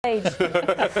Right,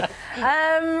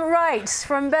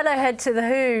 from Bellowhead to The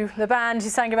Who, the band who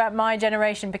sang about my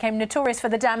generation became notorious for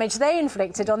the damage they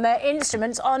inflicted on their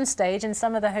instruments on stage in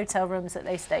some of the hotel rooms that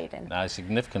they stayed in. Now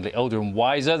significantly older and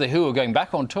wiser, The Who are going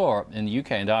back on tour in the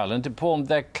UK and Ireland to perform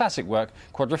their classic work,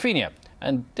 Who-Quadrophenia.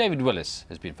 And David Willis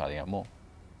has been finding out more.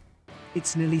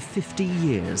 It's nearly 50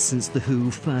 years since The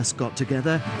Who first got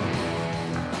together.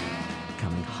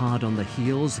 Coming hard on the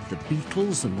heels of the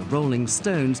Beatles and the Rolling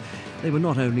Stones, they were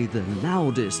not only the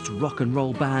loudest rock and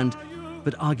roll band,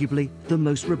 but arguably the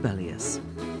most rebellious.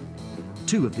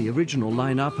 Two of the original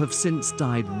lineup have since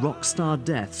died rock star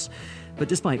deaths, but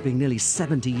despite being nearly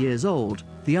 70 years old,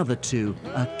 the other two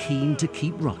are keen to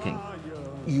keep rocking.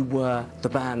 You were the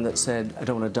band that said, I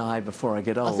don't want to die before I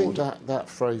get old. I think that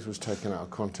phrase was taken out of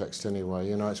context anyway.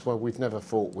 You know, it's, well, we've never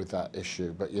fought with that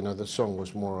issue, but, you know, the song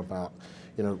was more about,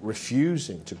 you know,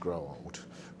 refusing to grow old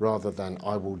rather than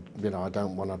I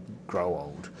don't want to grow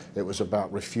old. It was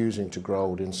about refusing to grow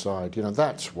old inside. You know,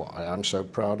 that's why I'm so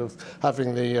proud of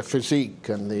having the physique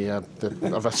and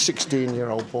of a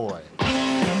 16-year-old boy.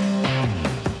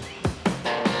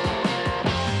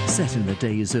 Set in the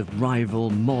days of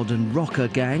rival mod and rocker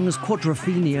gangs,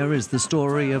 Quadrophenia is the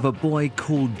story of a boy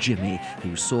called Jimmy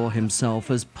who saw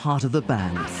himself as part of the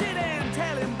band.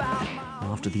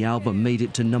 After the album made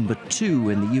it to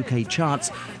 #2 in the UK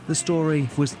charts, the story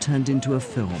was turned into a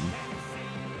film.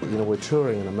 You know, we're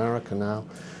touring in America now.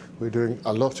 We're doing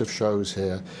a lot of shows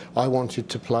here. I wanted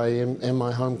to play in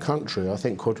my home country. I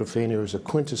think Quadrophenia is a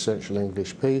quintessential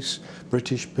English piece,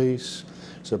 British piece.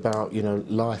 It's about, you know,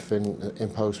 life in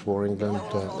post-war England,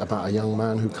 about a young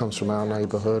man who comes from our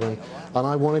neighbourhood, and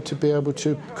I wanted to be able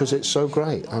to, because it's so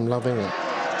great. I'm loving it.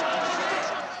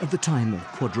 At the time of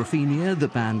Quadrophenia, the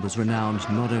band was renowned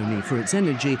not only for its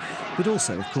energy, but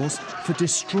also, of course, for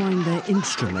destroying their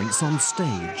instruments on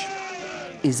stage.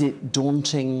 Is it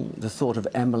daunting, the thought of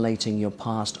emulating your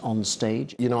past on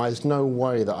stage? You know, there's no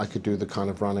way that I could do the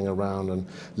kind of running around and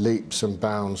leaps and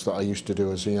bounds that I used to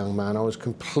do as a young man. I was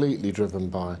completely driven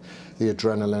by the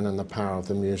adrenaline and the power of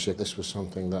the music. This was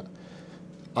something that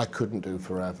I couldn't do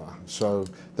forever. So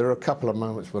there are a couple of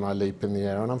moments when I leap in the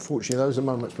air, and unfortunately those are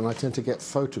moments when I tend to get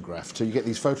photographed. So you get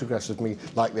these photographs of me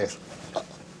like this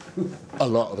a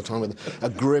lot of the time, with a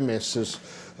grimace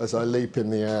as I leap in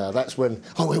the air. That's when,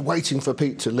 oh, we're waiting for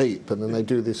Pete to leap, and then they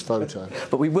do this photo.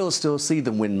 But we will still see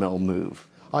the windmill move.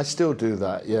 I still do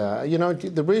that, yeah. You know,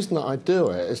 the reason that I do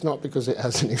it is not because it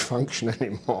has any function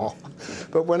anymore,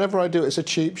 but whenever I do it, it's a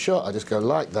cheap shot. I just go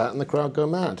like that, and the crowd go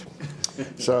mad.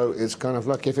 So it's kind of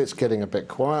like, if it's getting a bit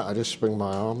quiet, I just swing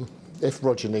my arm. If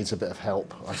Roger needs a bit of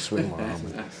help, I swing my arm.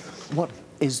 What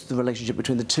is the relationship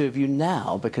between the two of you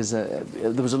now? Because there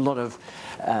was a lot of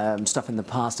stuff in the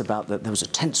past about that there was a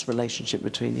tense relationship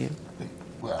between you.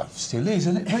 Well, still is,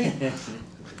 isn't it, Pete?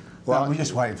 Well, we're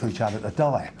just waiting for each other to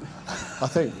die. I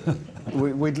think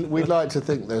we'd like to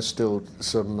think there's still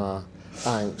some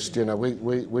angst. You know,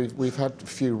 we've had a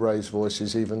few raised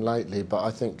voices even lately, but I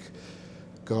think,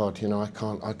 God, you know,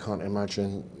 I can't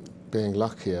imagine being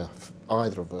luckier,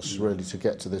 either of us, really, to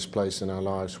get to this place in our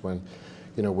lives when,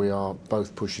 you know, we are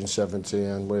both pushing 70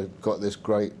 and we've got this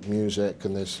great music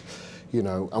and this, you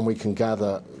know, and we can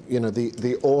gather, you know,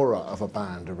 the aura of a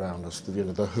band around us, you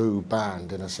know, the Who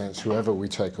band, in a sense, whoever we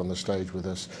take on the stage with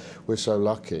us. We're so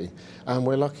lucky. And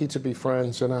we're lucky to be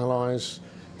friends and allies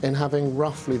in having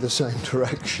roughly the same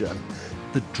direction.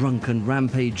 The drunken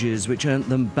rampages which earned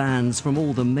them bans from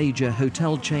all the major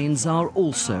hotel chains are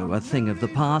also a thing of the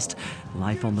past.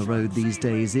 Life on the road these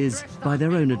days is, by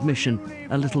their own admission,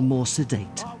 a little more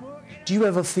sedate. Do you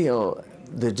ever feel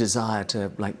the desire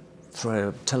to, like, throw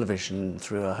a television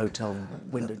through a hotel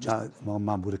window? No, my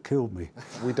mum would have killed me.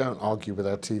 We don't argue with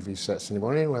our TV sets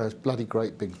anymore. Anyway, those bloody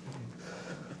great big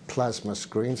plasma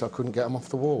screens, I couldn't get them off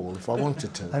the wall if I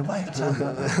wanted to. They waved I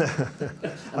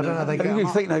don't know how they get them. You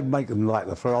think they'd make them like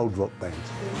that for old rock bands?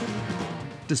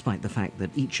 Despite the fact that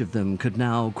each of them could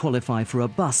now qualify for a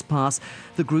bus pass,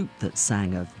 the group that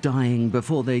sang of dying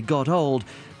before they got old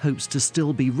hopes to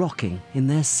still be rocking in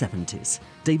their 70s.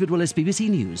 David Willis, BBC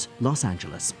News, Los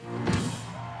Angeles.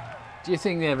 Do you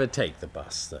think they ever take the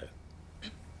bus, though?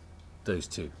 Those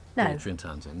two? No. Adrian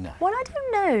Townsend? No. Well, I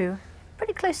don't know.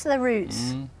 Pretty close to their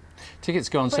roots. Tickets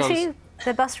go on sale.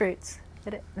 The bus routes.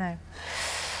 Did it? No.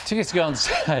 Tickets go on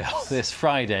sale this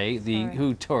Friday. The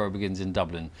Who tour begins in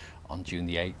Dublin on June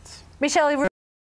the 8th. Michelle.